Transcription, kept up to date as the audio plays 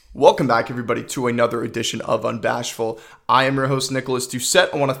Welcome back, everybody, to another edition of Unbashful. I am your host, Nicholas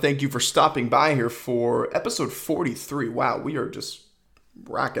Doucette. I want to thank you for stopping by here for episode 43. Wow, we are just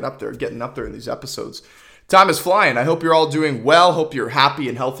racking up there, getting up there in these episodes. Time is flying. I hope you're all doing well. Hope you're happy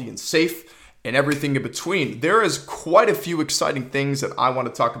and healthy and safe and everything in between. There is quite a few exciting things that I want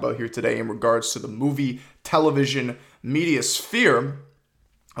to talk about here today in regards to the movie, television, media sphere.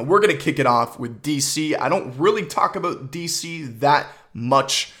 And we're going to kick it off with DC. I don't really talk about DC that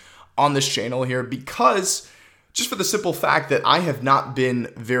much on this channel here because just for the simple fact that I have not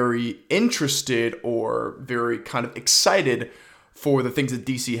been very interested or very kind of excited for the things that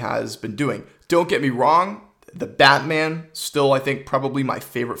DC has been doing. Don't get me wrong, The Batman, still I think probably my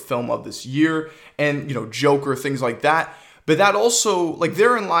favorite film of this year, and Joker, things like that. But that also,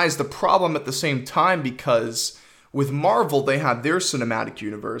 therein lies the problem at the same time, because with Marvel, they had their cinematic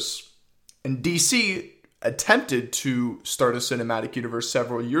universe, and DC attempted to start a cinematic universe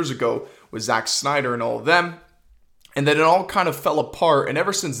several years ago with Zack Snyder and all of them, and then it all kind of fell apart. And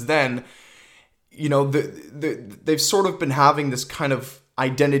ever since then, they've sort of been having this kind of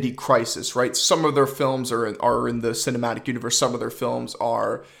identity crisis, right? Some of their films are in the cinematic universe. Some of their films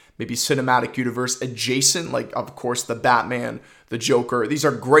are maybe cinematic universe adjacent, like of course the Batman, the Joker. These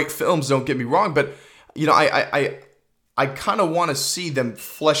are great films, don't get me wrong, but I kind of want to see them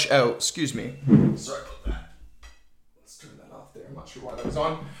flesh out. Excuse me. Sorry about that. Let's turn that off there. I'm not sure why that was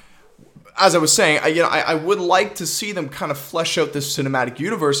on. As I was saying, I would like to see them kind of flesh out this cinematic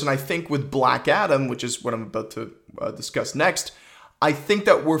universe, and I think with Black Adam, which is what I'm about to discuss next, I think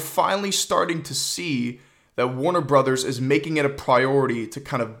that we're finally starting to see that Warner Brothers is making it a priority to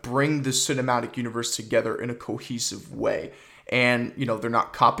kind of bring this cinematic universe together in a cohesive way. And, they're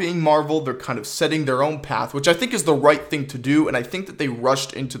not copying Marvel, they're kind of setting their own path, which I think is the right thing to do, and I think that they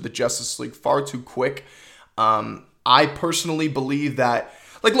rushed into the Justice League far too quick. I personally believe that,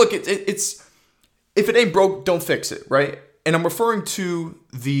 look, it's if it ain't broke, don't fix it, right? And I'm referring to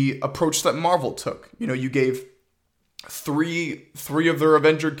the approach that Marvel took. You gave three of their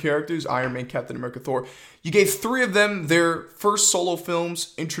Avenger characters, Iron Man, Captain America, Thor. You gave three of them their first solo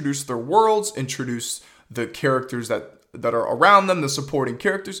films, introduced their worlds, introduced the characters that are around them, the supporting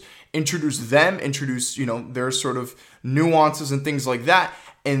characters, introduce their sort of nuances and things like that.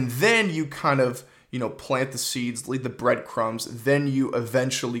 And then you kind of, plant the seeds, lead the breadcrumbs, then you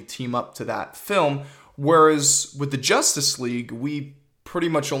eventually team up to that film. Whereas with the Justice League, we pretty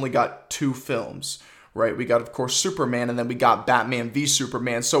much only got two films, right? We got, of course, Superman, and then we got Batman v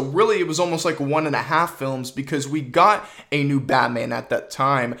Superman. So really, it was almost like 1.5 films, because we got a new Batman at that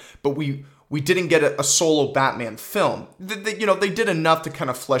time, but we didn't get a solo Batman film. They did enough to kind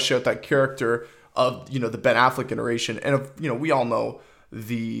of flesh out that character of, the Ben Affleck iteration. And, we all know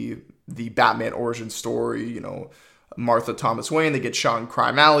the Batman origin story, Martha Thomas Wayne, they get shot in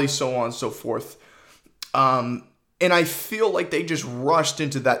Crime Alley, so on and so forth. And I feel like they just rushed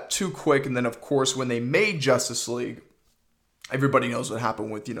into that too quick. And then, of course, when they made Justice League, everybody knows what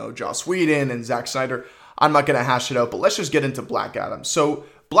happened with, Joss Whedon and Zack Snyder. I'm not going to hash it out, but let's just get into Black Adam. So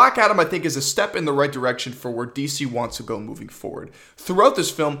Black Adam, I think, is a step in the right direction for where DC wants to go moving forward. Throughout this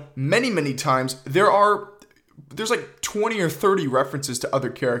film, many, many times, there's like 20 or 30 references to other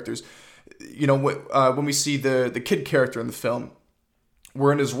characters. When we see the kid character in the film,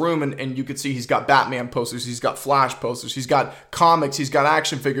 we're in his room and you could see he's got Batman posters, he's got Flash posters, he's got comics, he's got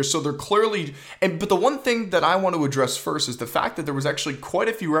action figures. So they're clearly, but the one thing that I want to address first is the fact that there was actually quite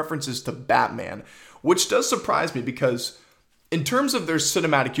a few references to Batman, which does surprise me, because in terms of their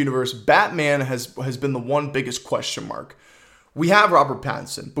cinematic universe, Batman has been the one biggest question mark. We have Robert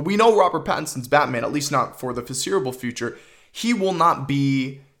Pattinson, but we know Robert Pattinson's Batman, at least not for the foreseeable future. He will not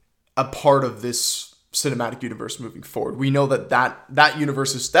be a part of this cinematic universe moving forward. We know that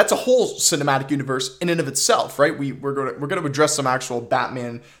universe that's a whole cinematic universe in and of itself, right? We're going to address some actual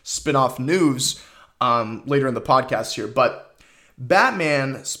Batman spin-off news later in the podcast here, but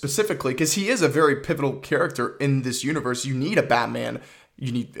Batman specifically, because he is a very pivotal character in this universe, you need a Batman.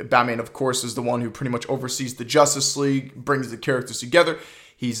 Batman, of course, is the one who pretty much oversees the Justice League, brings the characters together.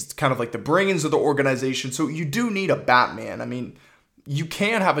 He's kind of like the brains of the organization. So you do need a Batman. I mean, you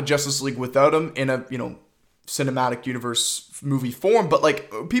can have a Justice League without him in a, cinematic universe movie form, but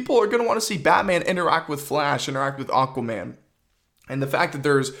people are going to want to see Batman interact with Flash, interact with Aquaman. And the fact that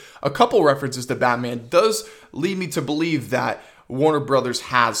there's a couple references to Batman does lead me to believe that Warner Brothers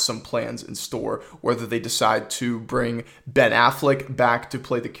has some plans in store, whether they decide to bring Ben Affleck back to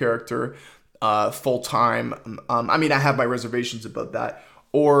play the character full-time. I have my reservations about that.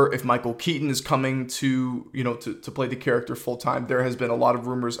 Or if Michael Keaton is coming to play the character full-time. There has been a lot of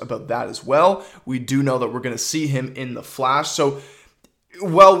rumors about that as well. We do know that we're going to see him in The Flash. So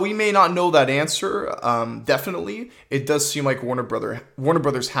Well, we may not know that answer. Definitely, it does seem like Warner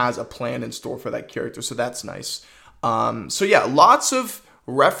Brothers has a plan in store for that character, so that's nice. So yeah, lots of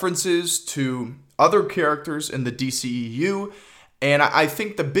references to other characters in the DCEU, and I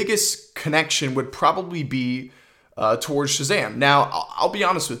think the biggest connection would probably be towards Shazam. Now, I'll be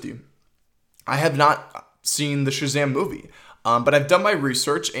honest with you, I have not seen the Shazam movie, but I've done my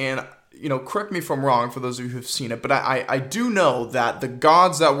research, and correct me if I'm wrong for those of you who've seen it, but I do know that the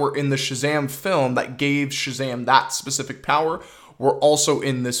gods that were in the Shazam film that gave Shazam that specific power were also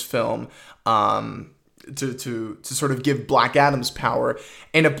in this film to sort of give Black Adam's power.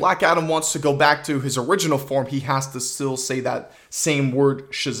 And if Black Adam wants to go back to his original form, he has to still say that same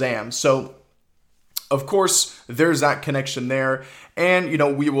word Shazam. So, of course, there's that connection there. And,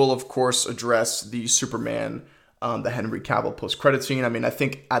 we will, of course, address the Superman the Henry Cavill post-credit scene. I mean, I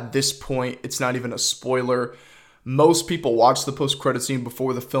think at this point, it's not even a spoiler. Most people watched the post-credit scene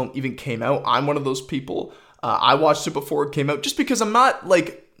before the film even came out. I'm one of those people. I watched it before it came out just because I'm not,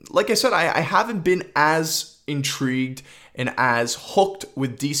 like I said, I haven't been as intrigued and as hooked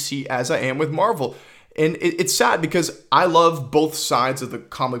with DC as I am with Marvel. And it's sad because I love both sides of the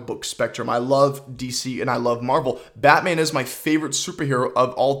comic book spectrum. I love DC and I love Marvel. Batman is my favorite superhero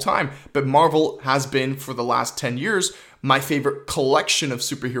of all time, but Marvel has been, for the last 10 years, my favorite collection of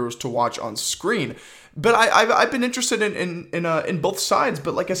superheroes to watch on screen. But I've been interested in both sides.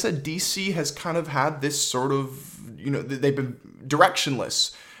 But like I said, DC has kind of had this sort of, they've been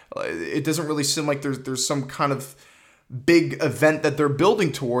directionless. It doesn't really seem like there's some kind of big event that they're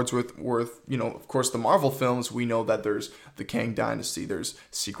building towards with of course, the Marvel films. We know that there's the Kang Dynasty, there's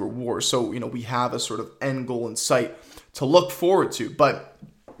Secret Wars. So, we have a sort of end goal in sight to look forward to. But,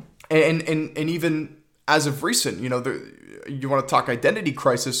 and even as of recent, you want to talk identity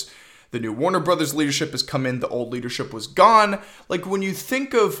crisis, the new Warner Brothers leadership has come in, the old leadership was gone. Like, when you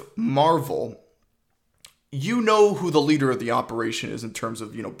think of Marvel, you know who the leader of the operation is in terms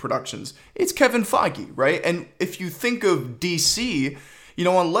of, productions. It's Kevin Feige, right? And if you think of DC,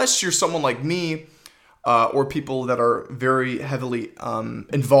 unless you're someone like me or people that are very heavily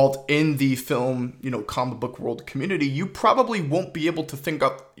involved in the film, comic book world community, you probably won't be able to think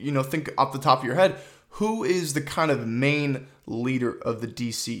off the top of your head, who is the kind of main leader of the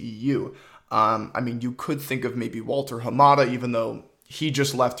DCEU? I mean, you could think of maybe Walter Hamada, even though he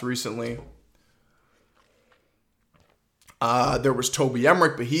just left recently. There was Toby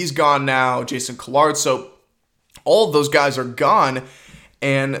Emmerich, but he's gone now. Jason Collard. So all of those guys are gone.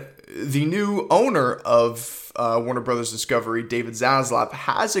 And the new owner of Warner Brothers Discovery, David Zaslav,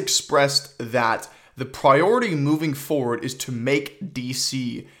 has expressed that the priority moving forward is to make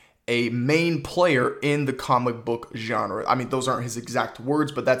DC a main player in the comic book genre. I mean, those aren't his exact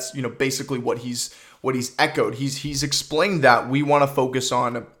words, but that's, basically what he's echoed. He's explained that we want to focus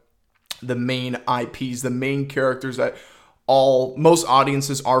on the main IPs, the main characters that most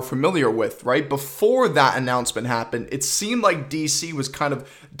audiences are familiar with, right? Before that announcement happened, it seemed like DC was kind of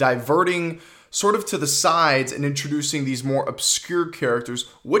diverting sort of to the sides and introducing these more obscure characters,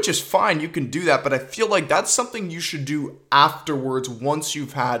 which is fine. You can do that, but I feel like that's something you should do afterwards once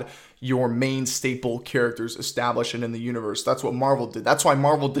you've had your main staple characters established and in the universe. That's what Marvel did. That's why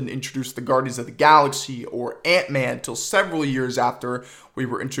Marvel didn't introduce the Guardians of the Galaxy or Ant-Man until several years after we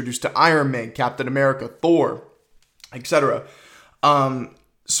were introduced to Iron Man, Captain America, Thor, etc.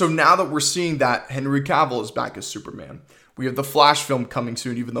 So now that we're seeing that Henry Cavill is back as Superman, we have the Flash film coming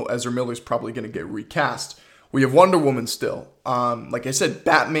soon, even though Ezra Miller's probably going to get recast. We have Wonder Woman still. Like I said,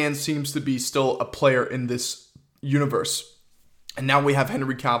 Batman seems to be still a player in this universe. And now we have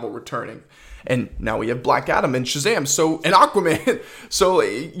Henry Cavill returning. And now we have Black Adam and Shazam, and Aquaman. So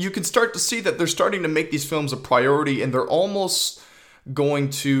you can start to see that they're starting to make these films a priority, and they're almost going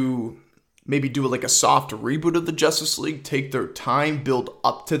to maybe do like a soft reboot of the Justice League, take their time, build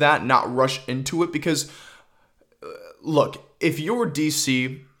up to that, not rush into it. Because, look, if you're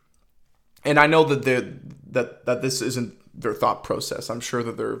DC, and I know that this isn't their thought process. I'm sure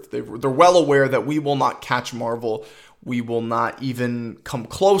that they're well aware that we will not catch Marvel. We will not even come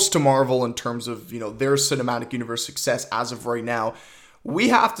close to Marvel in terms of, their cinematic universe success as of right now. We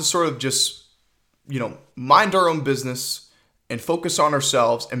have to sort of just, mind our own business and focus on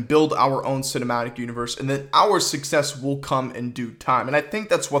ourselves and build our own cinematic universe, and then our success will come in due time. And I think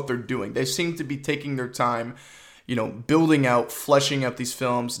that's what they're doing. They seem to be taking their time, building out, fleshing out these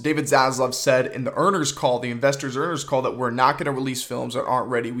films. David Zaslav said in the earners call, the investors' earners call, that we're not going to release films that aren't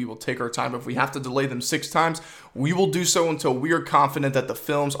ready. We will take our time. If we have to delay them 6 times, we will do so until we are confident that the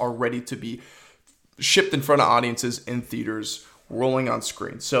films are ready to be shipped in front of audiences in theaters, rolling on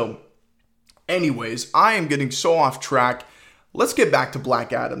screen. So anyways, I am getting so off track. let's get back to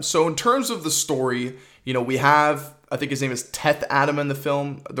Black Adam. So in terms of the story, we have, I think his name is Teth Adam in the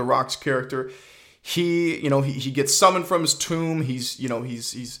film, The Rock's character. He gets summoned from his tomb. He's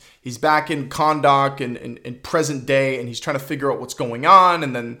back in Kahndaq in present day, and he's trying to figure out what's going on.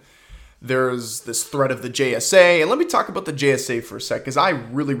 And then there's this threat of the JSA. And let me talk about the JSA for a sec, because I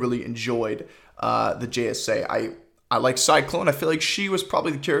really, really enjoyed the JSA. I like Cyclone. I feel like she was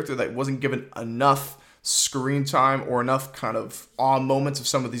probably the character that wasn't given enough screen time or enough kind of awe moments of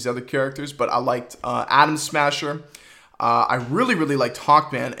some of these other characters. But I liked Atom Smasher. I really, really liked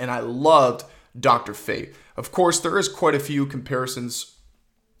Hawkman, and I loved Dr. Fate. Of course, there is quite a few comparisons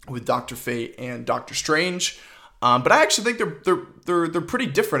with Dr. Fate and Doctor Strange, but I actually think they're pretty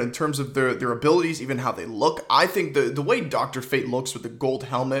different in terms of their abilities, even how they look. I think the way Dr. Fate looks with the gold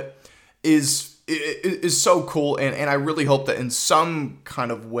helmet is so cool, and I really hope that in some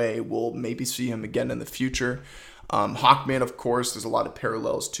kind of way we'll maybe see him again in the future. Hawkman, of course, there's a lot of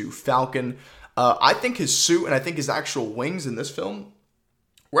parallels to Falcon. I think his suit and I think his actual wings in this film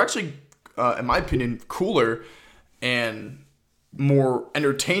were actually, in my opinion, cooler and more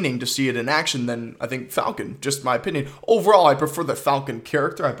entertaining to see it in action than I think Falcon. Just my opinion. Overall, I prefer the Falcon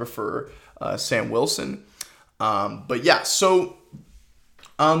character. I prefer Sam Wilson. But yeah, so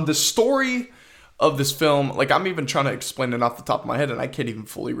the story of this film, like I'm even trying to explain it off the top of my head, and I can't even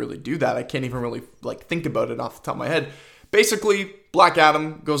fully really do that. I can't even really think about it off the top of my head. Basically, Black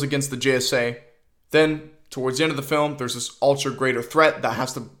Adam goes against the JSA. Then towards the end of the film, there's this ultra greater threat that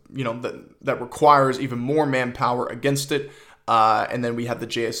has to, that requires even more manpower against it. And then we have the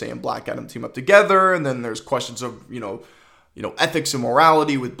JSA and Black Adam team up together. And then there's questions of, ethics and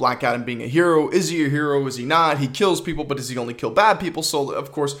morality with Black Adam being a hero. Is he a hero? Is he not? He kills people, but does he only kill bad people? So,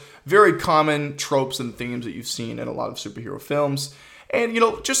 of course, very common tropes and themes that you've seen in a lot of superhero films. And,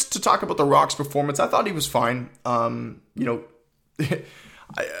 just to talk about The Rock's performance, I thought he was fine.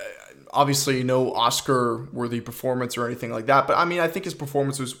 Obviously, no Oscar-worthy performance or anything like that. But, I think his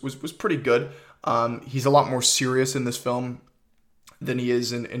performance was pretty good. He's a lot more serious in this film than he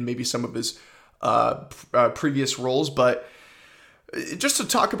is in maybe some of his previous roles. But just to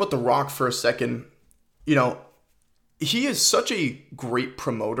talk about The Rock for a second, he is such a great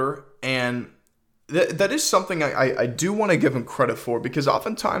promoter, and that is something I do want to give him credit for, because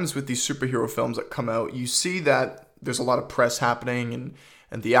oftentimes with these superhero films that come out, you see that there's a lot of press happening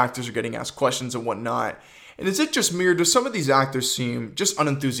and the actors are getting asked questions and whatnot. And is it just me, or do some of these actors seem just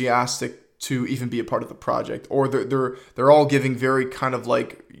unenthusiastic to even be a part of the project? Or they're all giving very kind of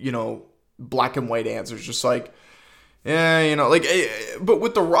black and white answers, just but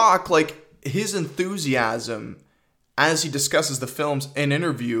with The Rock, his enthusiasm as he discusses the films in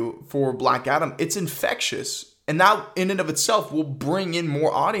interview for Black Adam, it's infectious. And that in and of itself will bring in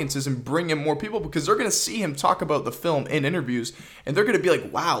more audiences and bring in more people, because they're going to see him talk about the film in interviews, and they're going to be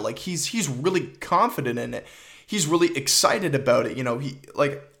like, wow, he's really confident in it. He's really excited about it.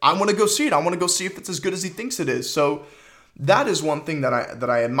 I want to go see it. I want to go see if it's as good as he thinks it is. So that is one thing that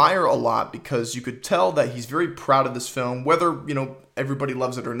I admire a lot, because you could tell that he's very proud of this film, whether, everybody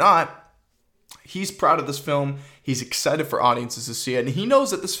loves it or not. He's proud of this film. He's excited for audiences to see it. And he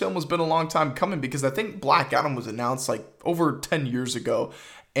knows that this film has been a long time coming, because I think Black Adam was announced over 10 years ago.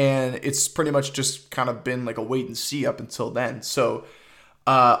 And it's pretty much just kind of been a wait and see up until then. So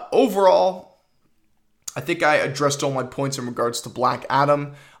overall, I think I addressed all my points in regards to Black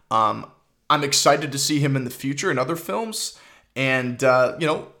Adam. I'm excited to see him in the future in other films. And,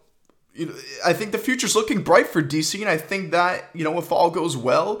 I think the future's looking bright for DC, and I think that, if all goes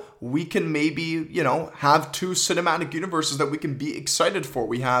well, we can maybe, have two cinematic universes that we can be excited for.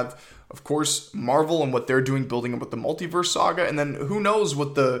 We have, of course, Marvel and what they're doing, building up with the multiverse saga, and then who knows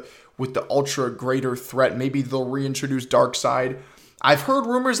with the ultra greater threat. Maybe they'll reintroduce Darkseid. I've heard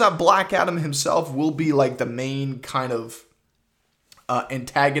rumors that Black Adam himself will be the main kind of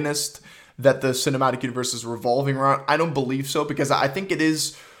antagonist that the cinematic universe is revolving around. I don't believe so, because I think it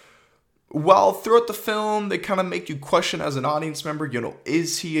is... Well, throughout the film, they kind of make you question as an audience member,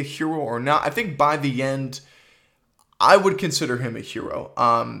 is he a hero or not? I think by the end, I would consider him a hero.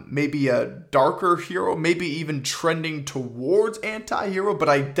 Maybe a darker hero, maybe even trending towards anti-hero, but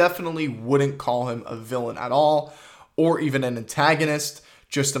I definitely wouldn't call him a villain at all, or even an antagonist,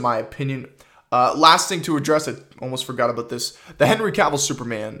 just in my opinion. Last thing to address, I almost forgot about this, the Henry Cavill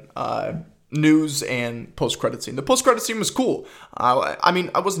Superman news and post-credit scene. The post-credit scene was cool.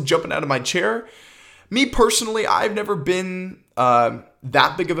 I wasn't jumping out of my chair. Me personally, I've never been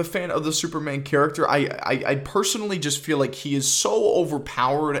that big of a fan of the Superman character. I personally just feel like he is so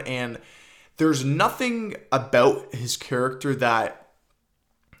overpowered, and there's nothing about his character that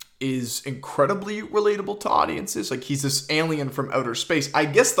is incredibly relatable to audiences. Like, he's this alien from outer space. I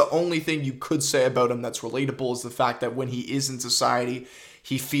guess the only thing you could say about him that's relatable is the fact that when he is in society,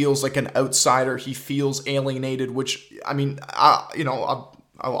 he feels like an outsider. He feels alienated, which, I mean,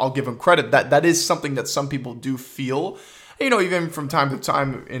 I'll give him credit. That is something that some people do feel. Even from time to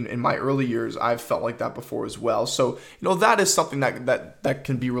time in my early years, I've felt like that before as well. So, that is something that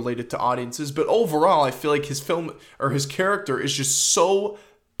can be related to audiences. But overall, I feel like his film or his character is just so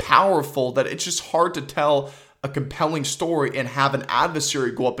powerful that it's just hard to tell a compelling story and have an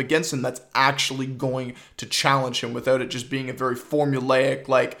adversary go up against him that's actually going to challenge him without it just being a very formulaic,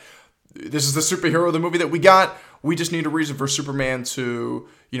 like, this is the superhero of the movie that we got. We just need a reason for Superman to,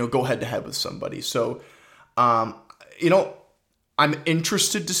 go head to head with somebody. So, I'm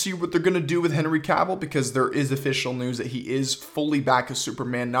interested to see what they're going to do with Henry Cavill, because there is official news that he is fully back as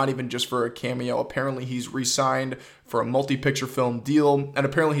Superman, not even just for a cameo. Apparently, he's re-signed for a multi-picture film deal, and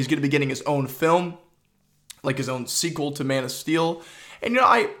apparently he's going to be getting his own film, like his own sequel to Man of Steel. And,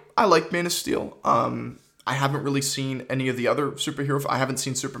 I like Man of Steel. I haven't really seen any of the other superhero. I haven't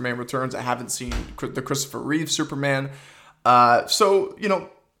seen Superman Returns. I haven't seen the Christopher Reeve Superman. So,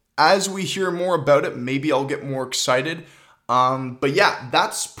 as we hear more about it, maybe I'll get more excited. But yeah,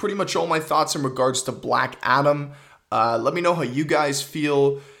 that's pretty much all my thoughts in regards to Black Adam. Let me know how you guys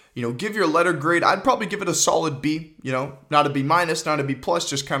feel. Give your letter grade. I'd probably give it a solid B, not a B minus, not a B plus,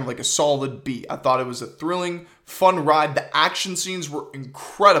 just kind of like a solid B. I thought it was a thrilling, fun ride. The action scenes were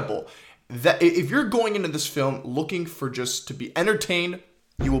incredible. That if you're going into this film looking for just to be entertained,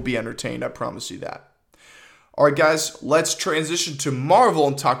 you will be entertained. I promise you that. All right, guys, let's transition to Marvel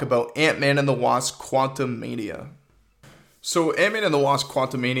and talk about Ant-Man and the Wasp: Quantumania. So Ant-Man and the Wasp: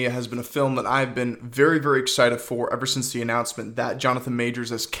 Quantumania has been a film that I've been very, very excited for ever since the announcement that Jonathan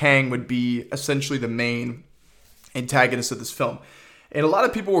Majors as Kang would be essentially the main antagonist of this film. And a lot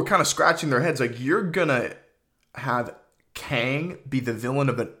of people were kind of scratching their heads like, you're going to have Kang be the villain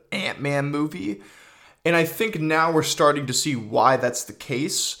of an Ant-Man movie? And I think now we're starting to see why that's the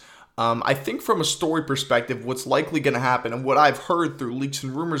case. I think from a story perspective, what's likely going to happen, and what I've heard through leaks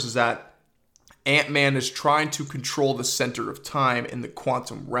and rumors, is that Ant-Man is trying to control the center of time in the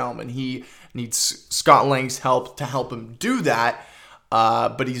quantum realm, and he needs Scott Lang's help to help him do that.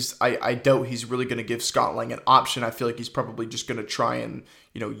 But I doubt he's really going to give Scott Lang an option. I feel like he's probably just going to try and,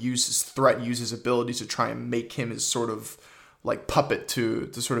 use his threat, use his abilities to try and make him his sort of like puppet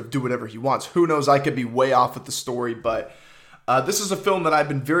to sort of do whatever he wants. Who knows? I could be way off with the story, but this is a film that I've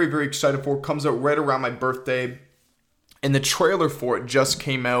been very, very excited for. It comes out right around my birthday, and the trailer for it just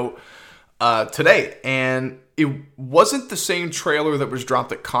came out today, and it wasn't the same trailer that was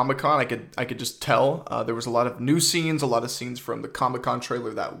dropped at Comic-Con. I could just tell. There was a lot of new scenes, a lot of scenes from the Comic-Con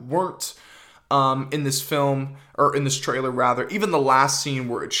trailer that weren't in this film, or in this trailer rather. Even the last scene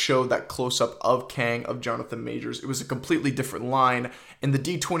where it showed that close-up of Kang, of Jonathan Majors, it was a completely different line. In the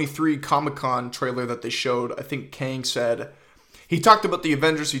D23 Comic-Con trailer that they showed, I think Kang said, he talked about the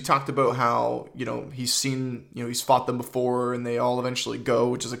Avengers. He talked about how, he's seen, he's fought them before and they all eventually go,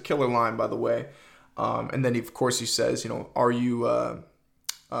 which is a killer line, by the way. And then, of course, he says, are you,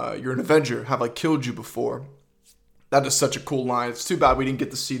 you're an Avenger. Have I killed you before? That is such a cool line. It's too bad we didn't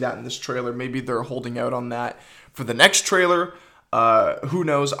get to see that in this trailer. Maybe they're holding out on that for the next trailer. Who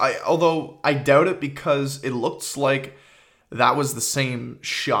knows? Although I doubt it, because it looks like that was the same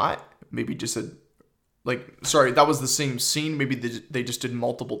shot. Maybe just that was the same scene. Maybe they just did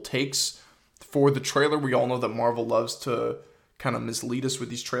multiple takes for the trailer. We all know that Marvel loves to kind of mislead us with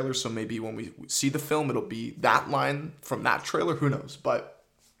these trailers, so maybe when we see the film, it'll be that line from that trailer. Who knows? But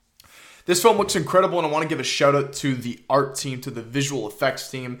this film looks incredible, and I want to give a shout out to the art team, to the visual effects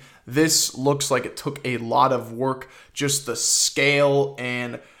team. This looks like it took a lot of work. Just the scale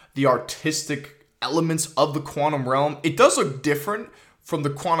and the artistic elements of the quantum realm. It does look different from the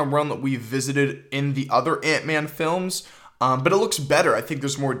quantum realm that we visited in the other Ant-Man films, but it looks better. I think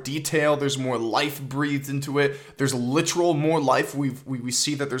there's more detail, there's more life breathed into it, there's literal more life. We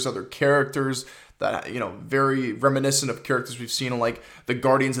see that there's other characters that, very reminiscent of characters we've seen in like the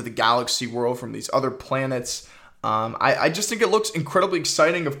Guardians of the Galaxy world from these other planets. I just think it looks incredibly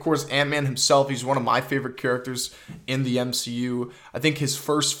exciting. Of course, Ant-Man himself, he's one of my favorite characters in the MCU. I think his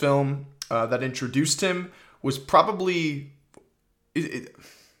first film that introduced him was probably...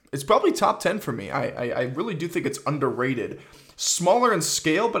 It's probably top 10 for me. I really do think it's underrated. Smaller in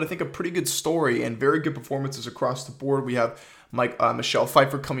scale, but I think a pretty good story and very good performances across the board. We have Michelle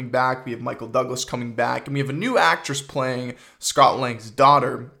Pfeiffer coming back. We have Michael Douglas coming back. And we have a new actress playing Scott Lang's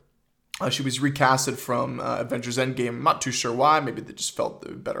daughter. She was recasted from Avengers Endgame. I'm not too sure why. Maybe they just felt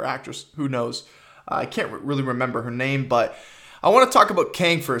the better actress. Who knows? I can't really remember her name, but I want to talk about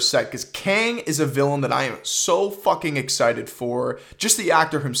Kang for a sec, because Kang is a villain that I am so fucking excited for. Just the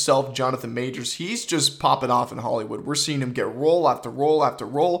actor himself, Jonathan Majors, he's just popping off in Hollywood. We're seeing him get role after role after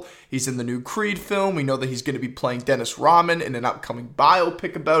role. He's in the new Creed film. We know that he's going to be playing Dennis Rodman in an upcoming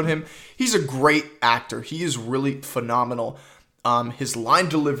biopic about him. He's a great actor. He is really phenomenal. His line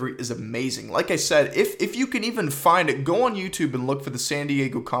delivery is amazing. Like I said, if you can even find it, go on YouTube and look for the San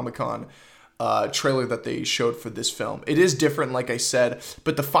Diego Comic-Con trailer that they showed for this film. It is different, like I said,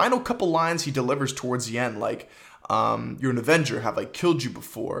 but the final couple lines he delivers towards the end, like, you're an Avenger, have I killed you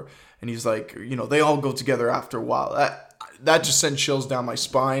before? And he's like, they all go together after a while. That just sent chills down my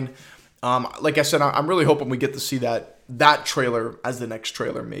spine. Like I said, I'm really hoping we get to see that trailer as the next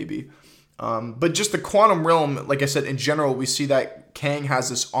trailer, maybe. But just the Quantum Realm, like I said, in general, we see that Kang has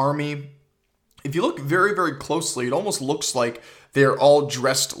this army. If you look very, very closely, it almost looks like they're all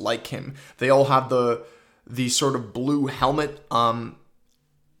dressed like him. They all have the sort of blue helmet.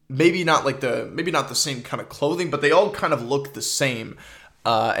 Maybe not the same kind of clothing, but they all kind of look the same.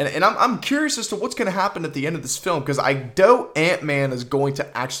 And I'm curious as to what's going to happen at the end of this film, because I doubt Ant-Man is going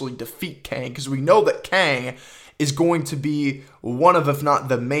to actually defeat Kang, because we know that Kang is going to be one of, if not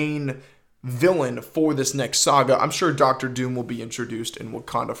the main villain for this next saga. I'm sure Doctor Doom will be introduced in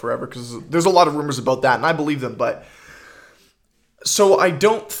Wakanda Forever, because there's a lot of rumors about that, and I believe them. But so I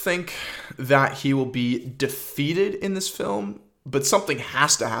don't think that he will be defeated in this film, but something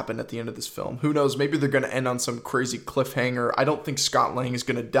has to happen at the end of this film. Who knows? Maybe they're going to end on some crazy cliffhanger. I don't think Scott Lang is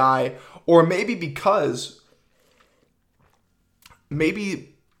going to die, or maybe because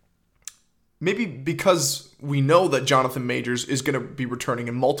we know that Jonathan Majors is going to be returning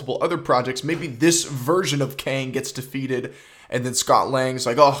in multiple other projects, maybe this version of Kang gets defeated, and then Scott Lang's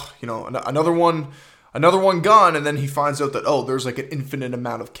like, another one gone, and then he finds out that, there's like an infinite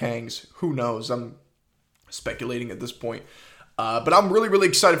amount of Kangs. Who knows? I'm speculating at this point. But I'm really, really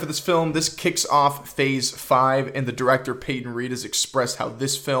excited for this film. This kicks off Phase 5, and the director, Peyton Reed, has expressed how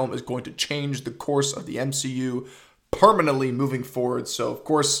this film is going to change the course of the MCU permanently moving forward. So, of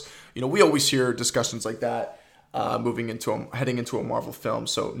course, we always hear discussions like that heading into a Marvel film.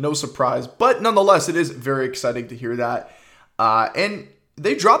 So, no surprise. But nonetheless, it is very exciting to hear that. And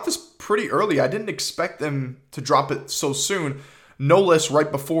they dropped this pretty early. I didn't expect them to drop it so soon. No less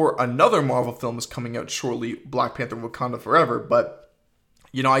right before another Marvel film is coming out shortly, Black Panther Wakanda Forever. But,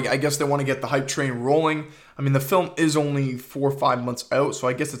 I guess they want to get the hype train rolling. I mean, the film is only 4 or 5 months out, so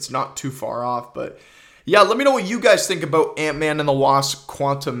I guess it's not too far off. But, yeah, let me know what you guys think about Ant-Man and the Wasp: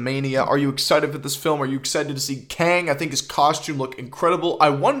 Quantumania. Are you excited for this film? Are you excited to see Kang? I think his costume looked incredible.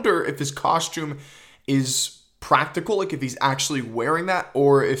 I wonder if his costume is practical, like if he's actually wearing that,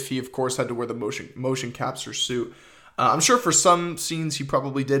 or if he, of course, had to wear the motion capture suit. I'm sure for some scenes he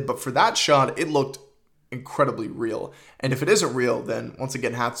probably did, but for that shot, it looked incredibly real. And if it isn't real, then once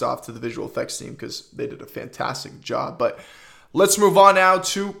again, hats off to the visual effects team, because they did a fantastic job. But let's move on now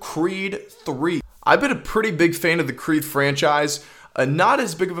to Creed 3. I've been a pretty big fan of the Creed franchise. Not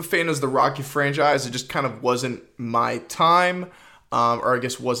as big of a fan as the Rocky franchise. It just kind of wasn't my time, or I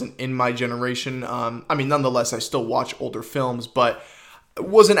guess wasn't in my generation. Nonetheless, I still watch older films, but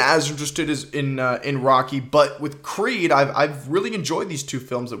wasn't as interested as in Rocky. But with Creed, I've really enjoyed these two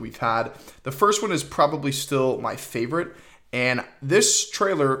films that we've had. The first one is probably still my favorite, and this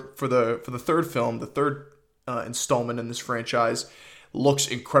trailer for the third film, the third installment in this franchise, looks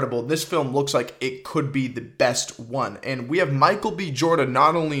incredible. This film looks like it could be the best one, and we have Michael B. Jordan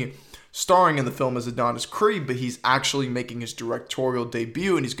not only starring in the film as Adonis Creed, but he's actually making his directorial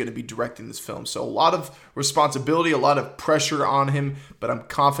debut, and he's going to be directing this film. So a lot of responsibility, a lot of pressure on him, but I'm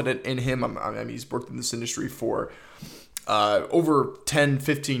confident in him. He's worked in this industry for over 10,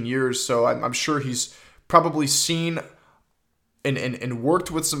 15 years, so I'm sure he's probably seen and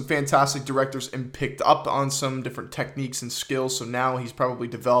worked with some fantastic directors and picked up on some different techniques and skills. So now he's probably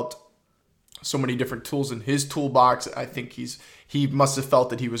developed so many different tools in his toolbox. I think he must have felt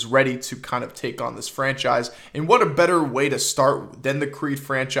that he was ready to kind of take on this franchise. And what a better way to start than the Creed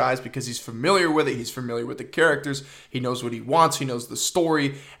franchise, because he's familiar with it. He's familiar with the characters. He knows what he wants. He knows the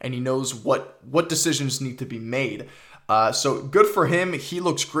story, and he knows what decisions need to be made. So good for him. He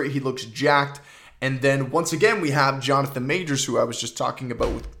looks great. He looks jacked. And then once again, we have Jonathan Majors, who I was just talking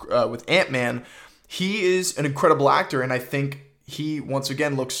about with Ant-Man. He is an incredible actor, and I think he once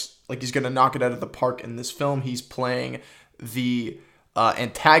again looks like he's going to knock it out of the park in this film. He's playing the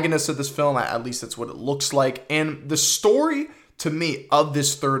antagonist of this film, at least that's what it looks like. And the story, to me, of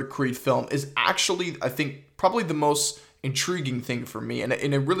this third Creed film is actually, I think, probably the most intriguing thing for me. And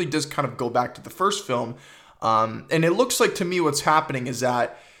it really does kind of go back to the first film. And it looks like, to me, what's happening is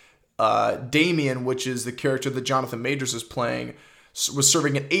that Damien, which is the character that Jonathan Majors is playing, was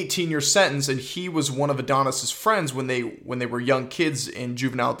serving an 18-year sentence, and he was one of Adonis's friends when they were young kids in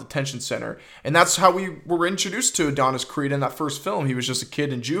juvenile detention center. And that's how we were introduced to Adonis Creed in that first film. He was just a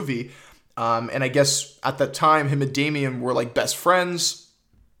kid in juvie. And I guess at that time, him and Damien were like best friends.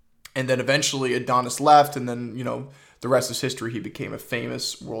 And then eventually Adonis left, and then, the rest is history. He became a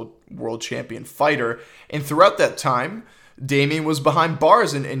famous world champion fighter. And throughout that time, Damien was behind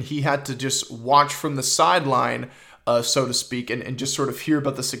bars, and he had to just watch from the sideline, so to speak, and just sort of hear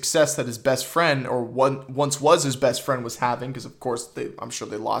about the success that his best friend, or once was his best friend, was having, because of course I'm sure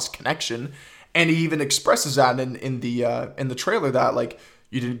they lost connection. And he even expresses that in the trailer, that like,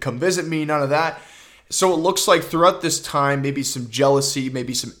 you didn't come visit me, none of that. So it looks like throughout this time, maybe some jealousy,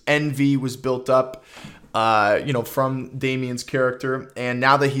 maybe some envy was built up, from Damien's character. And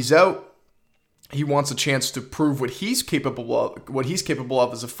now that he's out, he wants a chance to prove what he's capable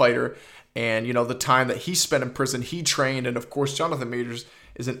of as a fighter. And, the time that he spent in prison, he trained. And, of course, Jonathan Majors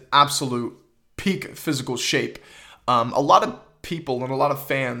is in absolute peak physical shape. A lot of people and a lot of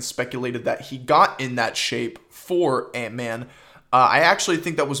fans speculated that he got in that shape for Ant-Man. I actually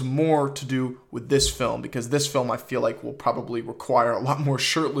think that was more to do with this film, because this film I feel like will probably require a lot more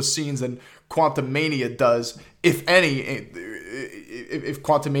shirtless scenes than Quantumania does, if any, if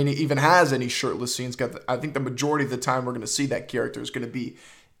Quantumania even has any shirtless scenes. I think the majority of the time we're going to see that character is going to be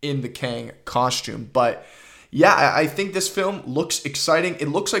in the Kang costume. But yeah, I think this film looks exciting. It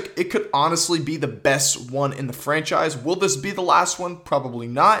looks like it could honestly be the best one in the franchise. Will this be the last one? Probably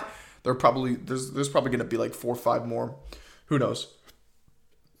not. There's probably going to be like 4 or 5 more. Who knows?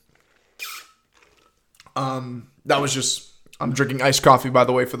 That was just, I'm drinking iced coffee, by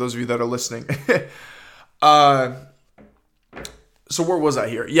the way, for those of you that are listening. So where was I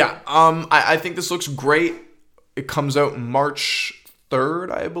here? Yeah, I think this looks great. It comes out March 3rd,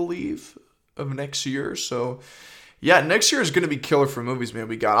 I believe, of next year. So yeah, next year is going to be killer for movies, man.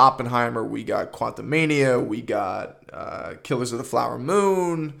 We got Oppenheimer, we got Quantumania, we got Killers of the Flower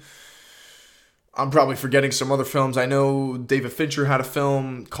Moon. I'm probably forgetting some other films. I know David Fincher had a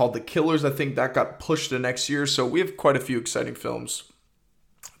film called The Killers. I think that got pushed to next year. So we have quite a few exciting films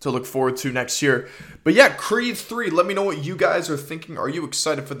to look forward to next year. But yeah, Creed 3. Let me know what you guys are thinking. Are you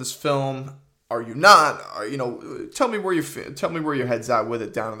excited for this film? Are you not? Tell me where your head's at with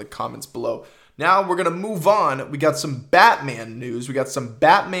it down in the comments below. Now we're gonna move on. We got some Batman news. We got some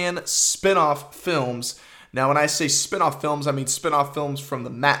Batman spin-off films. Now, when I say spin-off films, I mean spin-off films from the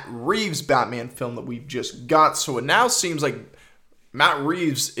Matt Reeves Batman film that we've just got. So it now seems like Matt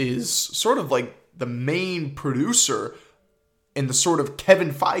Reeves is sort of like the main producer in the sort of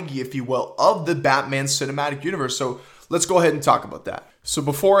Kevin Feige, if you will, of the Batman cinematic universe. So let's go ahead and talk about that. So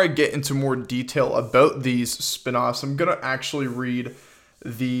before I get into more detail about these spin-offs, I'm going to actually read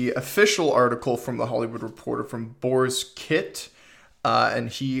the official article from The Hollywood Reporter from Boris Kitt. And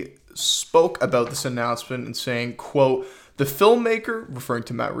he spoke about this announcement and saying, quote, "The filmmaker," referring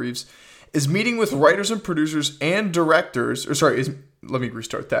to Matt Reeves, "is meeting with writers and producers and directors," let me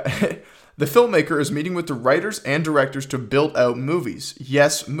restart that. "The filmmaker is meeting with the writers and directors to build out movies.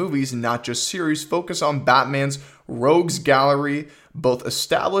 Yes, movies, not just series, focus on Batman's rogues gallery, both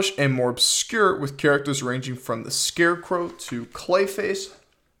established and more obscure, with characters ranging from the Scarecrow to Clayface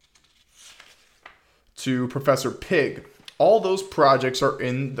to Professor Pig. All those projects are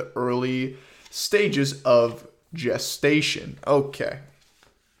in the early stages of gestation." Okay.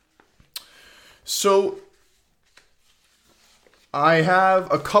 So I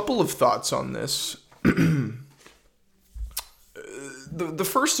have a couple of thoughts on this. The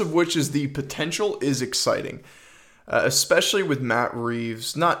first of which is the potential is exciting, especially with Matt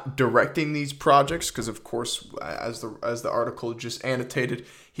Reeves not directing these projects, because of course, as the article just annotated,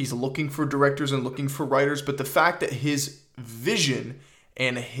 he's looking for directors and looking for writers. But the fact that his vision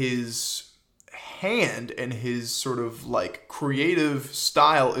and his hand and his sort of like creative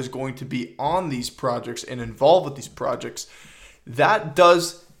style is going to be on these projects and involved with these projects, that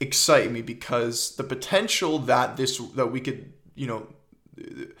does excite me, because the potential that we could,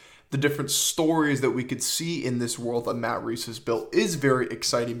 the different stories that we could see in this world that Matt Reeves has built is very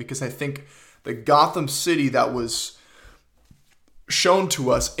exciting, because I think the Gotham City that was shown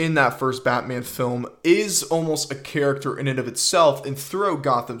to us in that first Batman film is almost a character in and of itself. And throughout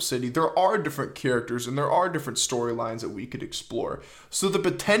Gotham City, there are different characters and there are different storylines that we could explore. So the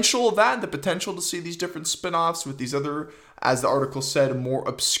potential of that, the potential to see these different spin-offs with these other, as the article said, more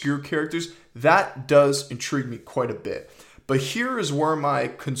obscure characters, that does intrigue me quite a bit. But here is where my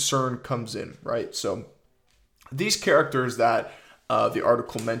concern comes in, right? So these characters that the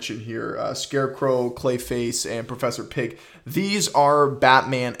article mentioned here, Scarecrow, Clayface, and Professor Pig. These are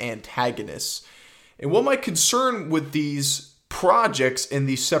Batman antagonists. And what my concern with these projects in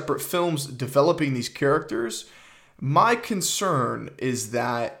these separate films developing these characters, my concern is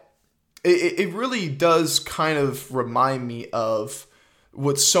that it really does kind of remind me of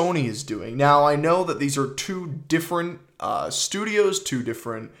what Sony is doing. Now, I know that these are two different studios, two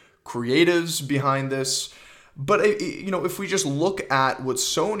different creatives behind this. But, if we just look at what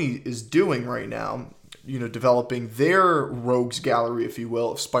Sony is doing right now, developing their rogues gallery, if you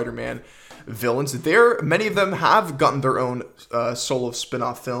will, of Spider-Man villains, many of them have gotten their own solo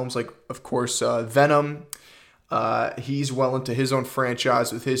spin-off films. Like, of course, Venom. He's well into his own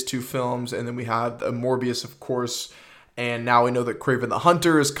franchise with his 2 films. And then we have Morbius, of course. And now we know that Kraven the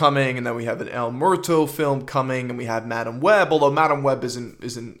Hunter is coming. And then we have an El Muerto film coming. And we have Madam Web. Although Madam Web isn't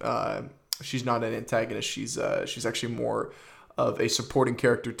she's not an antagonist. She's actually more of a supporting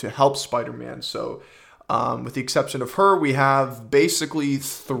character to help Spider-Man. So, with the exception of her, we have basically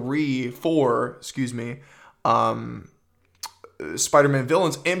 4 Spider-Man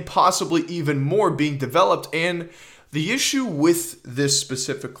villains, and possibly even more being developed. And the issue with this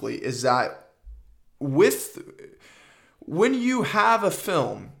specifically is that when you have a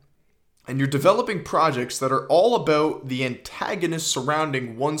film and you're developing projects that are all about the antagonist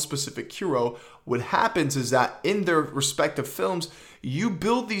surrounding one specific hero, what happens is that in their respective films, you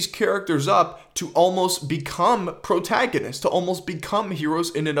build these characters up to almost become protagonists, to almost become heroes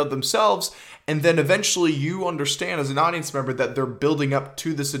in and of themselves. And then eventually you understand as an audience member that they're building up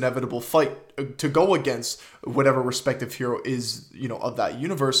to this inevitable fight to go against whatever respective hero is, of that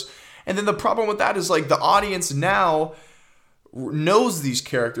universe. And then the problem with that is, like, the audience now knows these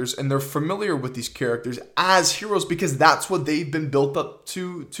characters and they're familiar with these characters as heroes because that's what they've been built up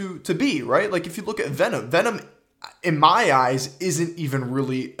to be, right? Like, if you look at Venom, in my eyes, isn't even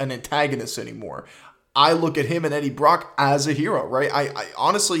really an antagonist anymore. I look at him and Eddie Brock as a hero, right? I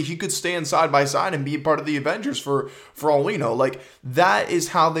honestly, he could stand side by side and be part of the Avengers for all we know. Like, that is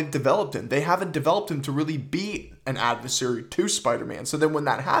how they've developed him. They haven't developed him to really be an adversary to Spider-Man. So then when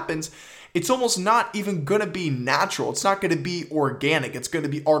that happens, it's almost not even going to be natural. It's not going to be organic. It's going to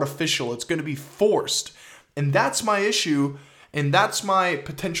be artificial. It's going to be forced. And that's my issue, and that's my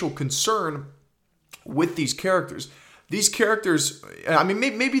potential concern with these characters. These characters, I mean,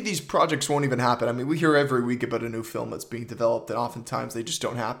 maybe these projects won't even happen. I mean, we hear every week about a new film that's being developed, and oftentimes they just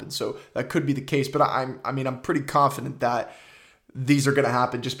don't happen. So that could be the case. But I'm pretty confident that these are going to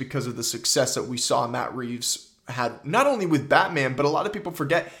happen just because of the success that we saw Matt Reeves had, not only with Batman, but a lot of people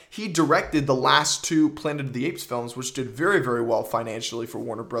forget he directed the last 2 Planet of the Apes films, which did very, very well financially for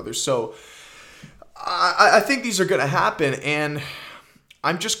Warner Brothers. So I think these are going to happen, and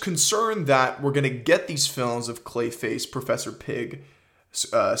I'm just concerned that we're going to get these films of Clayface, Professor Pig,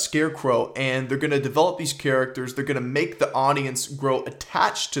 Scarecrow, and they're going to develop these characters. They're going to make the audience grow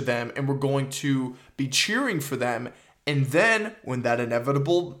attached to them, and we're going to be cheering for them. And then when that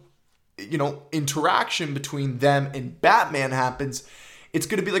inevitable interaction between them and Batman happens, it's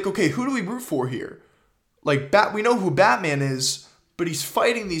going to be like, okay, who do we root for here? Like, we know who Batman is, but he's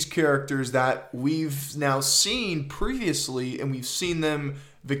fighting these characters that we've now seen previously, and we've seen them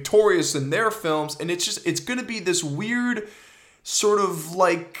victorious in their films, and it's going to be this weird sort of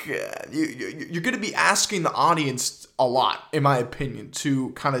like, you're going to be asking the audience a lot, in my opinion, to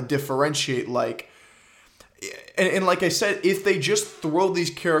kind of differentiate, like, and like I said, if they just throw these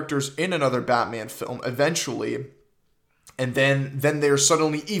characters in another Batman film eventually, and then they're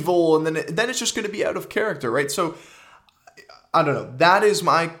suddenly evil, and then it's just going to be out of character, right? So I don't know. That is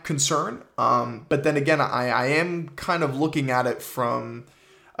my concern. But then again, I am kind of looking at it from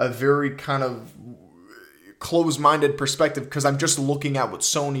a very kind of closed-minded perspective because I'm just looking at what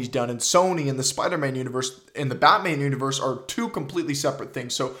Sony's done. And Sony and the Spider-Man universe and the Batman universe are 2 completely separate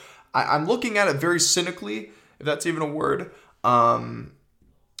things. So I'm looking at it very cynically, if that's even a word. I'm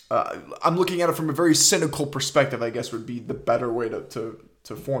looking at it from a very cynical perspective, I guess would be the better way to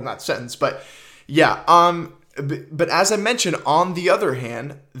form that sentence. But yeah, but as I mentioned, on the other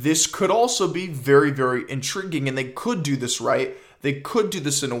hand, this could also be very, very intriguing, and they could do this right. They could do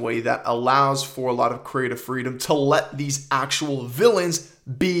this in a way that allows for a lot of creative freedom to let these actual villains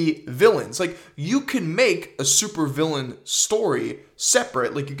be villains. Like, you can make a supervillain story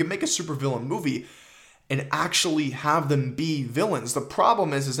separate. Like, you can make a supervillain movie and actually have them be villains. The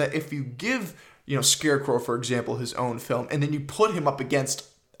problem is that if you give, Scarecrow, for example, his own film, and then you put him up against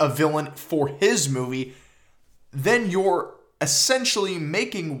a villain for his movie, then you're essentially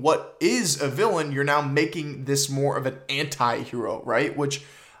making what is a villain, you're now making this more of an anti-hero, right? Which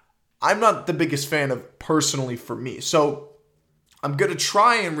I'm not the biggest fan of personally for me. So I'm gonna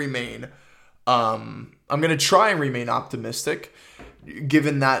try and remain optimistic,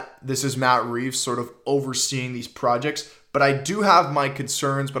 given that this is Matt Reeves sort of overseeing these projects. But I do have my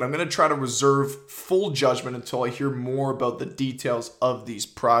concerns, but I'm going to try to reserve full judgment until I hear more about the details of these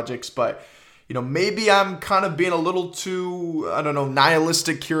projects. But, maybe I'm kind of being a little too,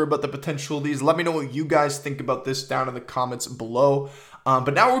 nihilistic here about the potential of these. Let me know what you guys think about this down in the comments below.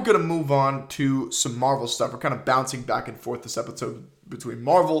 But now we're going to move on to some Marvel stuff. We're kind of bouncing back and forth this episode between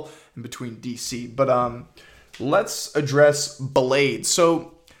Marvel and between DC. But let's address Blade.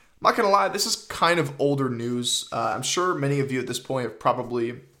 So, I'm not going to lie, this is kind of older news. I'm sure many of you at this point have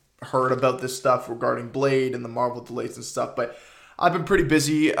probably heard about this stuff regarding Blade and the Marvel delays and stuff, but I've been pretty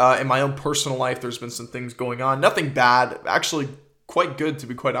busy in my own personal life. There's been some things going on. Nothing bad. Actually, quite good, to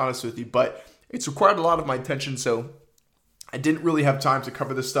be quite honest with you, but it's required a lot of my attention, so I didn't really have time to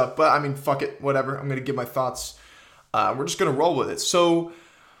cover this stuff. But, fuck it, whatever. I'm going to give my thoughts. We're just going to roll with it. So,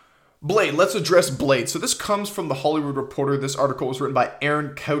 Blade, let's address Blade. So this comes from The Hollywood Reporter. This article was written by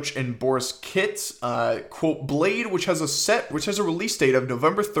Aaron Couch and Boris Kitt. Quote, Blade, which has a release date of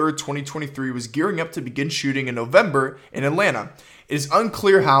November 3rd, 2023, was gearing up to begin shooting in November in Atlanta. It is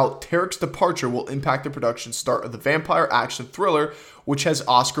unclear how Tarek's departure will impact the production start of the vampire action thriller, which has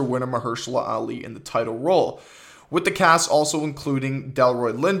Oscar winner Mahershala Ali in the title role, with the cast also including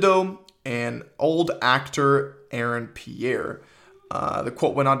Delroy Lindo and old actor Aaron Pierre. The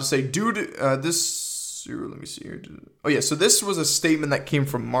quote went on to say, due to this, let me see here. Oh yeah, so this was a statement that came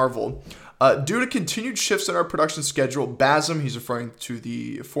from Marvel. Due to continued shifts in our production schedule, Bassem, he's referring to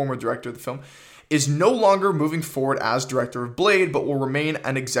the former director of the film, is no longer moving forward as director of Blade, but will remain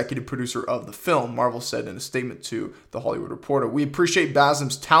an executive producer of the film, Marvel said in a statement to The Hollywood Reporter. We appreciate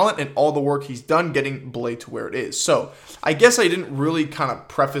Bassem's talent and all the work he's done getting Blade to where it is. So, I guess I didn't really kind of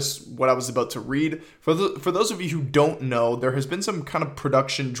preface what I was about to read. For those of you who don't know, there has been some kind of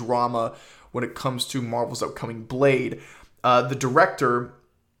production drama when it comes to Marvel's upcoming Blade. The director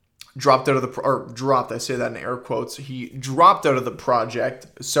dropped, I say that in air quotes, he dropped out of the project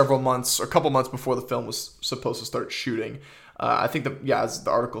a couple months before the film was supposed to start shooting. I think as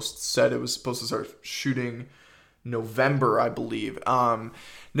the article said, it was supposed to start shooting November, I believe. Now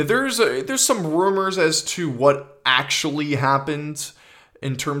there's some rumors as to what actually happened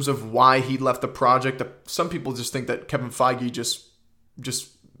in terms of why he left the project. Some people just think that Kevin Feige just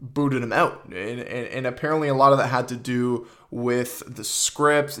booted him out, and apparently a lot of that had to do with the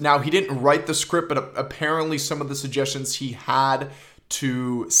script. Now, he didn't write the script, but apparently some of the suggestions he had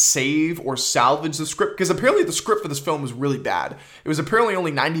to save or salvage the script, because apparently the script for this film was really bad. It was apparently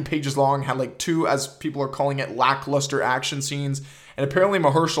only 90 pages long, had like 2, as people are calling it, lackluster action scenes, and apparently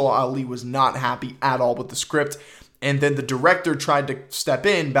Mahershala Ali was not happy at all with the script. And then the director tried to step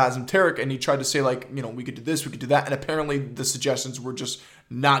in, Bassem Tarek, and he tried to say, we could do this, we could do that. And apparently the suggestions were just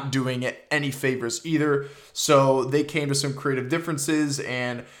not doing it any favors either. So they came to some creative differences.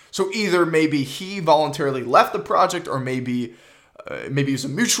 And so either maybe he voluntarily left the project, or maybe it was a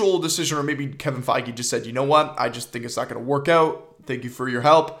mutual decision, or maybe Kevin Feige just said, you know what, I just think it's not going to work out. Thank you for your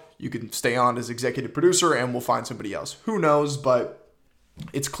help. You can stay on as executive producer and we'll find somebody else. Who knows? But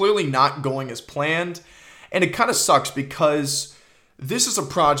it's clearly not going as planned. And it kind of sucks because this is a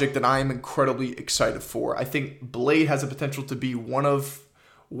project that I am incredibly excited for. I think Blade has the potential to be one of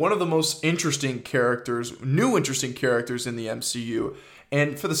the most interesting characters in the MCU.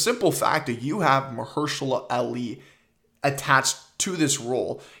 And for the simple fact that you have Mahershala Ali attached to this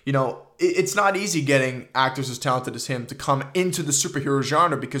role. It's not easy getting actors as talented as him to come into the superhero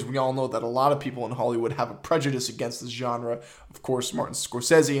genre, because we all know that a lot of people in Hollywood have a prejudice against this genre. Of course, Martin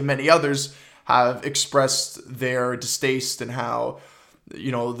Scorsese and many others have expressed their distaste and how,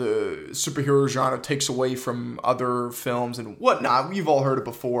 the superhero genre takes away from other films and whatnot. We've all heard it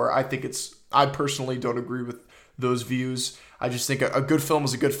before. I personally don't agree with those views. I just think a good film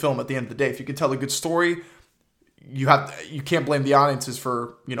is a good film at the end of the day. If you can tell a good story, you can't blame the audiences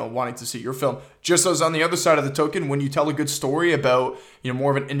for, wanting to see your film. Just as on the other side of the token, when you tell a good story about,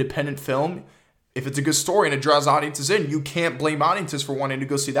 more of an independent film, if it's a good story and it draws audiences in, you can't blame audiences for wanting to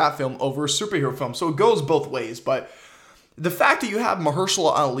go see that film over a superhero film. So it goes both ways. But the fact that you have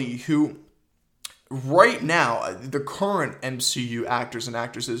Mahershala Ali, who right now, the current MCU actors and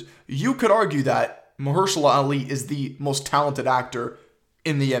actresses, you could argue that Mahershala Ali is the most talented actor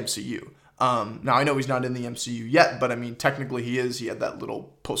in the MCU. Now, I know he's not in the MCU yet, but technically he is. He had that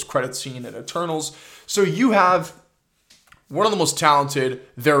little post-credit scene in Eternals. So you have one of the most talented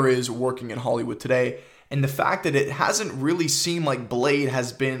there is working in Hollywood today. And the fact that it hasn't really seemed like Blade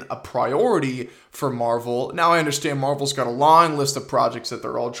has been a priority for Marvel. Now, I understand Marvel's got a long list of projects that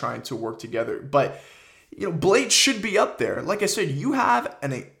they're all trying to work together. But Blade should be up there. Like I said, you have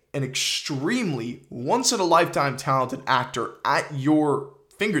an extremely once-in-a-lifetime talented actor at your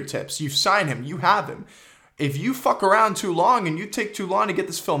fingertips. You've signed him. You have him. If you fuck around too long and you take too long to get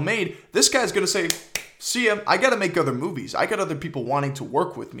this film made, this guy's going to say, see ya, I got to make other movies. I got other people wanting to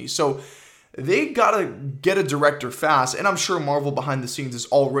work with me. So they got to get a director fast. And I'm sure Marvel behind the scenes is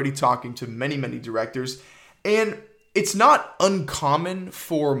already talking to many, many directors. And it's not uncommon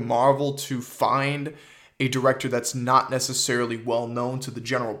for Marvel to find a director that's not necessarily well known to the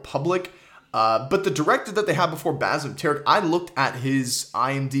general public. But the director that they had before, Basim Tarek, I looked at his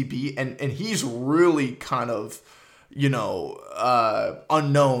IMDb and he's really kind of,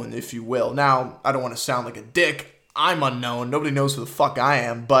 unknown, if you will. Now, I don't want to sound like a dick. I'm unknown. Nobody knows who the fuck I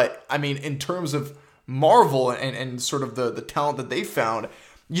am. But, I mean, in terms of Marvel and sort of the talent that they found,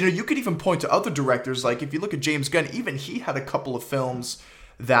 you could even point to other directors. Like, if you look at James Gunn, even he had a couple of films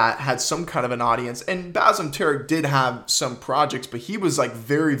that had some kind of an audience. And Basim Tarek did have some projects, but he was, like,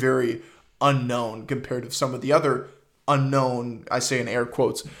 very, very unknown compared to some of the other unknown, I say in air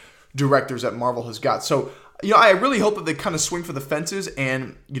quotes, directors that Marvel has got. So, I really hope that they kind of swing for the fences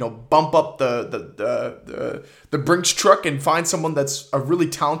and, bump up the Brinks truck and find someone that's a really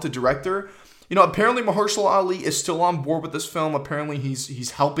talented director. Apparently Mahershala Ali is still on board with this film. Apparently he's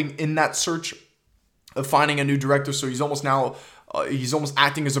helping in that search of finding a new director. So he's almost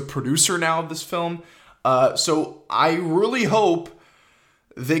acting as a producer now of this film. So I really hope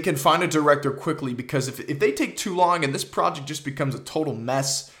they can find a director quickly, because if they take too long and this project just becomes a total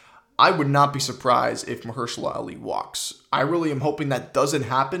mess, I would not be surprised if Mahershala Ali walks. I really am hoping that doesn't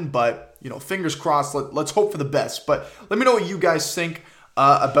happen, but, fingers crossed. Let's hope for the best. But let me know what you guys think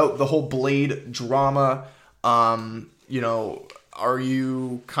about the whole Blade drama. Are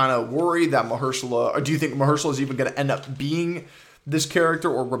you kind of worried that Mahershala, or do you think Mahershala is even going to end up being this character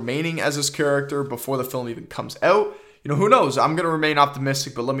or remaining as this character before the film even comes out? Who knows? I'm going to remain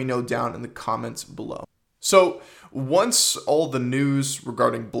optimistic, but let me know down in the comments below. So once all the news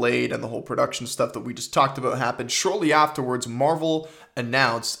regarding Blade and the whole production stuff that we just talked about happened, shortly afterwards, Marvel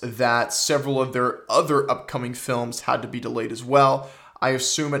announced that several of their other upcoming films had to be delayed as well. I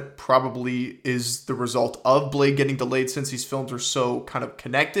assume it probably is the result of Blade getting delayed, since these films are so kind of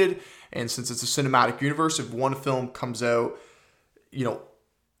connected. And since it's a cinematic universe, if one film comes out,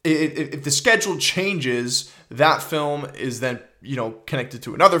 if the schedule changes, that film is then, connected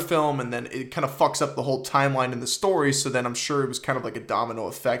to another film, and then it kind of fucks up the whole timeline in the story. So then I'm sure it was kind of like a domino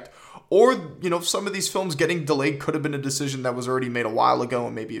effect. Or, some of these films getting delayed could have been a decision that was already made a while ago,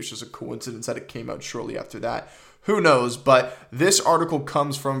 and maybe it's just a coincidence that it came out shortly after that. Who knows? But this article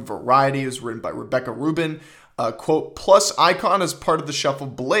comes from Variety. It was written by Rebecca Rubin. Quote, plus Icon, as part of the shuffle,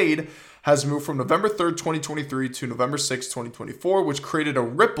 Blade has moved from November 3rd, 2023 to November 6th, 2024, which created a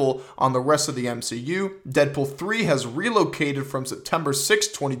ripple on the rest of the MCU. Deadpool 3 has relocated from September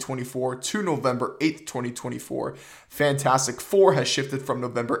 6th, 2024 to November 8th, 2024. Fantastic Four has shifted from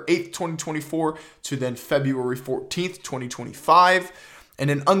November 8th, 2024 to then February 14th, 2025.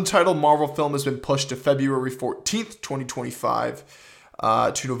 And an untitled Marvel film has been pushed to February 14th, 2025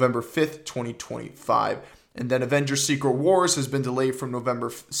 to November 5th, 2025. And then Avengers Secret Wars has been delayed from November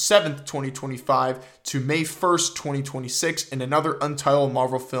 7th, 2025 to May 1st, 2026. And another untitled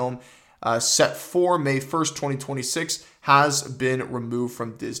Marvel film set for May 1st, 2026 has been removed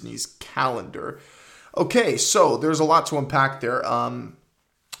from Disney's calendar. Okay, so there's a lot to unpack there.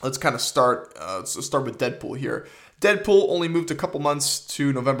 Let's kind of start with Deadpool here. Deadpool only moved a couple months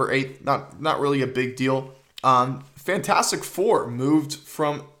to November 8th. Not really a big deal. Fantastic Four moved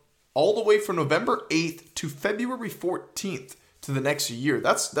from all the way from November 8th to February 14th to the next year.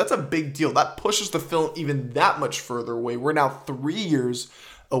 That's a big deal. That pushes the film even that much further away. We're now 3 years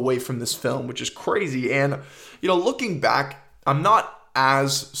away from this film, which is crazy. And, looking back, I'm not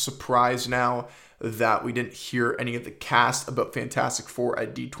as surprised now that we didn't hear any of the cast about Fantastic Four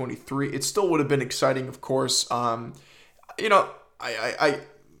at D23. It still would have been exciting, of course.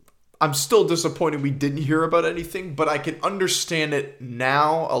 I'm still disappointed we didn't hear about anything, but I can understand it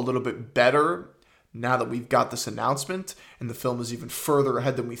now a little bit better now that we've got this announcement and the film is even further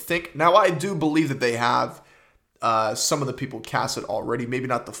ahead than we think. Now, I do believe that they have some of the people casted already, maybe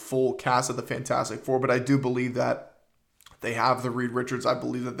not the full cast of the Fantastic Four, but I do believe that they have the Reed Richards. I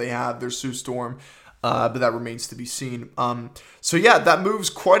believe that they have their Sue Storm, but that remains to be seen. So yeah, that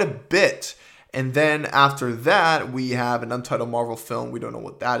moves quite a bit. And then after that, we have an untitled Marvel film. We don't know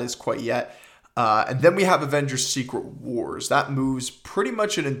what that is quite yet. And then we have Avengers Secret Wars. That moves pretty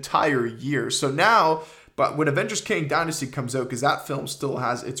much an entire year. So now, but when Avengers Kang Dynasty comes out, because that film still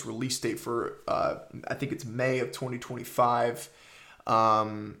has its release date for, I think it's May of 2025.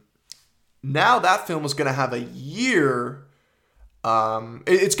 Now that film is going to have a year.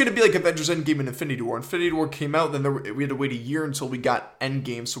 It's going to be like Avengers Endgame and Infinity War. Infinity War came out, then we had to wait a year until we got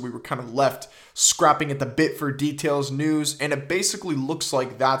Endgame, so we were kind of left scrapping at the bit for details, news, and it basically looks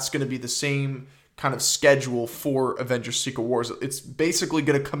like that's going to be the same kind of schedule for Avengers Secret Wars. It's basically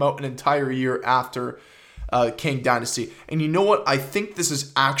going to come out an entire year after Kang Dynasty. And you know what? I think this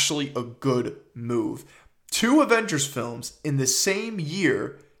is actually a good move. 2 Avengers films in the same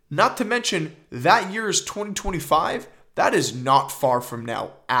year, not to mention that year is 2025. That is not far from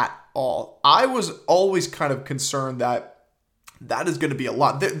now at all. I was always kind of concerned that is going to be a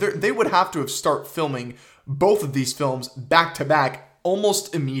lot. They would have to have start filming both of these films back to back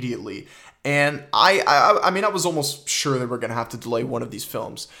almost immediately. And I mean, I was almost sure they were going to have to delay one of these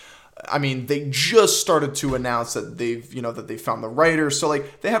films. I mean, they just started to announce that that they found the writers. So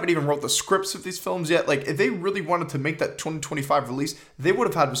like, they haven't even wrote the scripts of these films yet. Like, if they really wanted to make that 2025 release, they would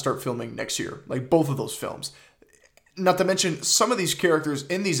have had to start filming next year. Like, both of those films. Not to mention, some of these characters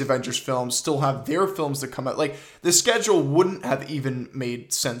in these Avengers films still have their films that come out. Like, the schedule wouldn't have even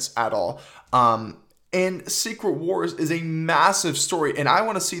made sense at all. And Secret Wars is a massive story, and I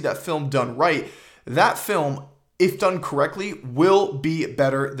want to see that film done right. That film, if done correctly, will be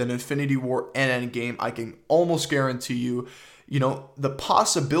better than Infinity War and Endgame. I can almost guarantee you. The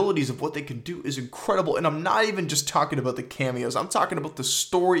possibilities of what they can do is incredible. And I'm not even just talking about the cameos. I'm talking about the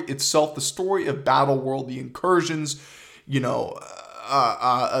story itself, the story of Battleworld, the incursions, the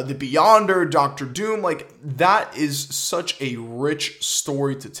Beyonder, Doctor Doom. Like, that is such a rich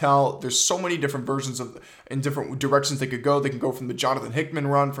story to tell. There's so many different versions in different directions they could go. They can go from the Jonathan Hickman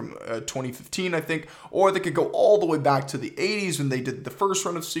run from 2015, I think, or they could go all the way back to the 80s when they did the first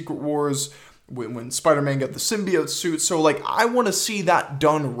run of Secret Wars, when Spider-Man got the symbiote suit. So, like, I want to see that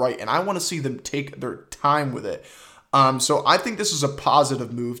done right, and I want to see them take their time with it. So I think this is a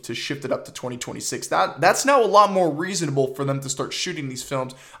positive move to shift it up to 2026. That's now a lot more reasonable for them to start shooting these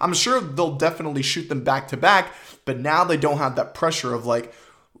films. I'm sure they'll definitely shoot them back to back, but now they don't have that pressure of, like,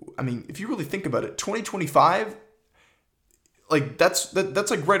 I mean, if you really think about it, 2025, like, that's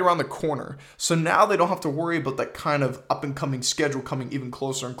like right around the corner. So now they don't have to worry about that kind of up and coming schedule coming even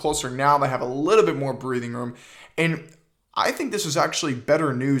closer and closer. Now they have a little bit more breathing room. And I think this is actually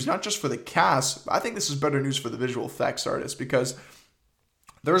better news, not just for the cast. I think this is better news for the visual effects artists, because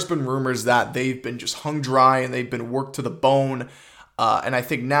there's been rumors that they've been just hung dry and they've been worked to the bone. And I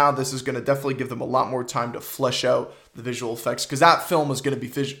think now this is going to definitely give them a lot more time to flesh out the visual effects, because that film is going to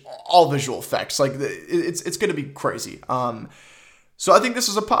be all visual effects. Like, it's going to be crazy. So I think this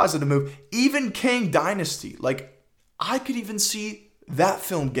is a positive move. Even Kang Dynasty, like, I could even see that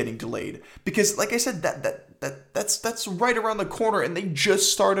film getting delayed, because, like I said, that's right around the corner, and they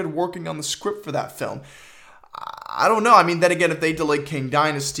just started working on the script for that film. I don't know. I mean, then again, if they delay Kang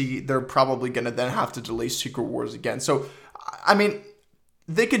Dynasty, they're probably going to then have to delay Secret Wars again. So, I mean,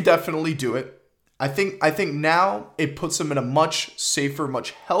 they could definitely do it. I think now it puts them in a much safer,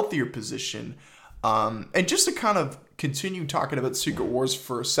 much healthier position. And just to kind of continue talking about Secret Wars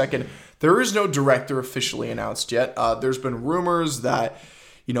for a second, there is no director officially announced yet. There's been rumors that,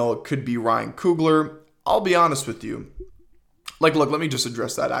 it could be Ryan Coogler. I'll be honest with you. Like, look, let me just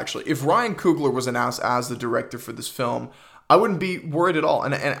address that, actually. If Ryan Coogler was announced as the director for this film, I wouldn't be worried at all.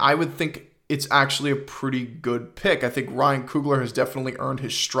 And I would think it's actually a pretty good pick. I think Ryan Coogler has definitely earned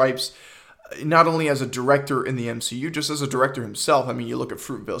his stripes, not only as a director in the MCU, just as a director himself. I mean, you look at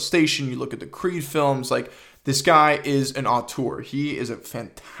Fruitvale Station, you look at the Creed films, like, this guy is an auteur. He is a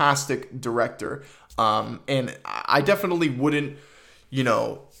fantastic director. And I definitely wouldn't,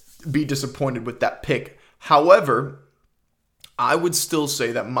 be disappointed with that pick. However, I would still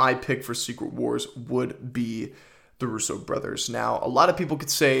say that my pick for Secret Wars would be the Russo brothers. Now, a lot of people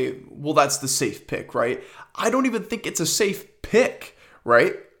could say, well, that's the safe pick, right? I don't even think it's a safe pick,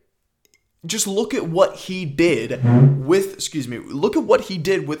 right? Just look at what he did with, look at what he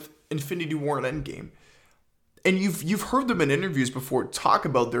did with Infinity War and Endgame. And you've heard them in interviews before talk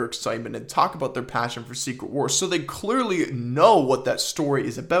about their excitement and talk about their passion for Secret Wars. So they clearly know what that story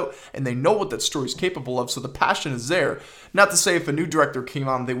is about, and they know what that story is capable of. So the passion is there. Not to say if a new director came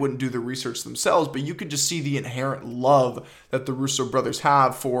on, they wouldn't do the research themselves, but you could just see the inherent love that the Russo brothers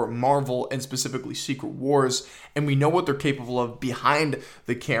have for Marvel and specifically Secret Wars. And we know what they're capable of behind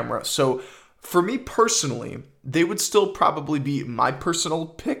the camera. So for me personally, they would still probably be my personal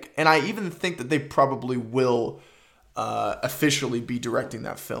pick, and I even think that they probably will officially be directing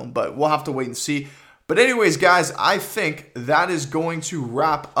that film, but we'll have to wait and see. But anyways, guys, I think that is going to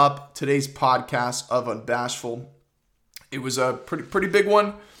wrap up today's podcast of Unbashful. It was a pretty big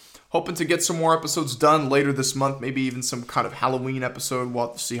one. Hoping to get some more episodes done later this month, maybe even some kind of Halloween episode. We'll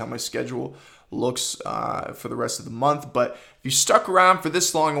have to see how my schedule looks for the rest of the month. But if you stuck around for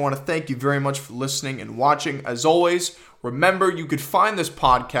this long, I want to thank you very much for listening and watching. As always, remember you could find this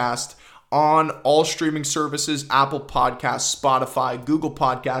podcast on all streaming services: Apple Podcasts, Spotify, Google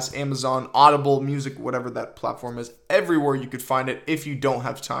Podcasts, Amazon, Audible, Music, whatever that platform is. Everywhere you could find it if you don't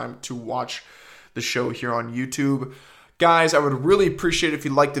have time to watch the show here on YouTube. Guys, I would really appreciate it if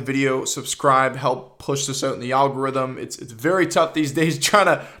you like the video, subscribe, help push this out in the algorithm. It's very tough these days trying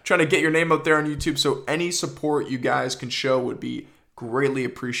to get your name out there on YouTube, so any support you guys can show would be greatly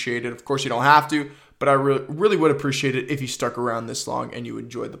appreciated. Of course, you don't have to, but I really would appreciate it if you stuck around this long and you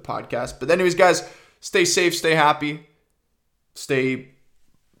enjoyed the podcast. But anyways, guys, stay safe, stay happy,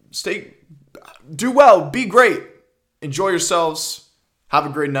 do well, be great, enjoy yourselves, have a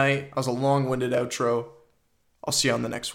great night. That was a long-winded outro. I'll see you on the next one.